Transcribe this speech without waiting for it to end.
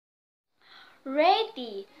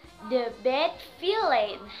Ratty, the bad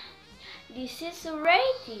villain. This is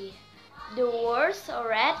Ratty, the worst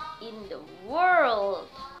rat in the world.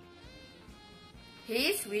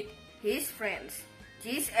 He's with his friends,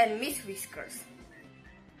 Cheese and Miss Whiskers.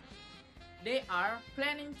 They are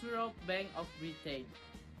planning to rob Bank of Britain.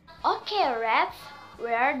 Okay, rats,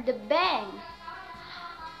 we're the bank.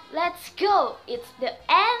 Let's go, it's the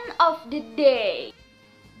end of the day.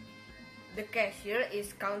 The cashier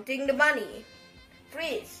is counting the money.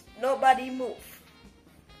 Freeze, nobody move.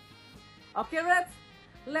 Okay, rats,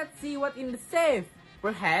 let's see what in the safe.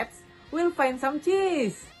 Perhaps we'll find some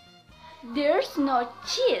cheese. There's no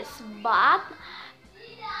cheese, but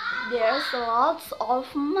there's lots of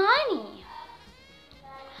money.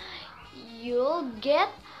 You'll get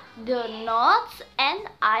the notes and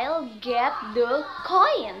I'll get the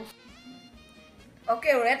coins.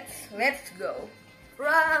 Okay, rats, let's go.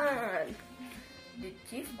 Run! The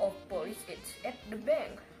chief of police is at the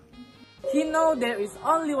bank. He knows there is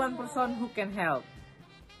only one person who can help.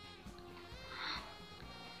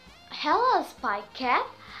 Hello, Spy Cat.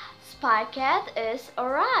 Spy Cat is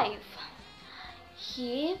arrived.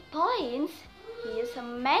 He points his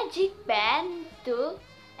magic pen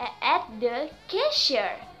at the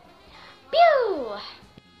cashier. Pew!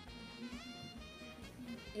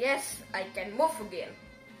 Yes, I can move again.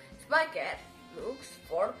 Spy Cat looks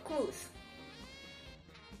for clues.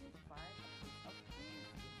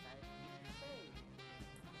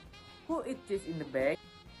 Who is this in the bag?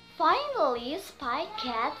 Finally, Spy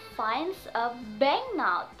Cat finds a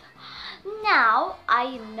banknote. Now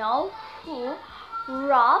I know who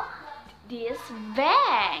robbed this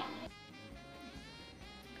bank.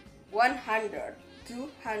 100,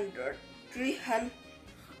 200, 300.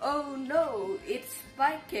 Oh no, it's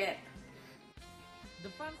Spy Cat. The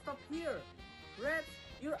fun stopped here. Rats,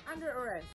 you're under arrest.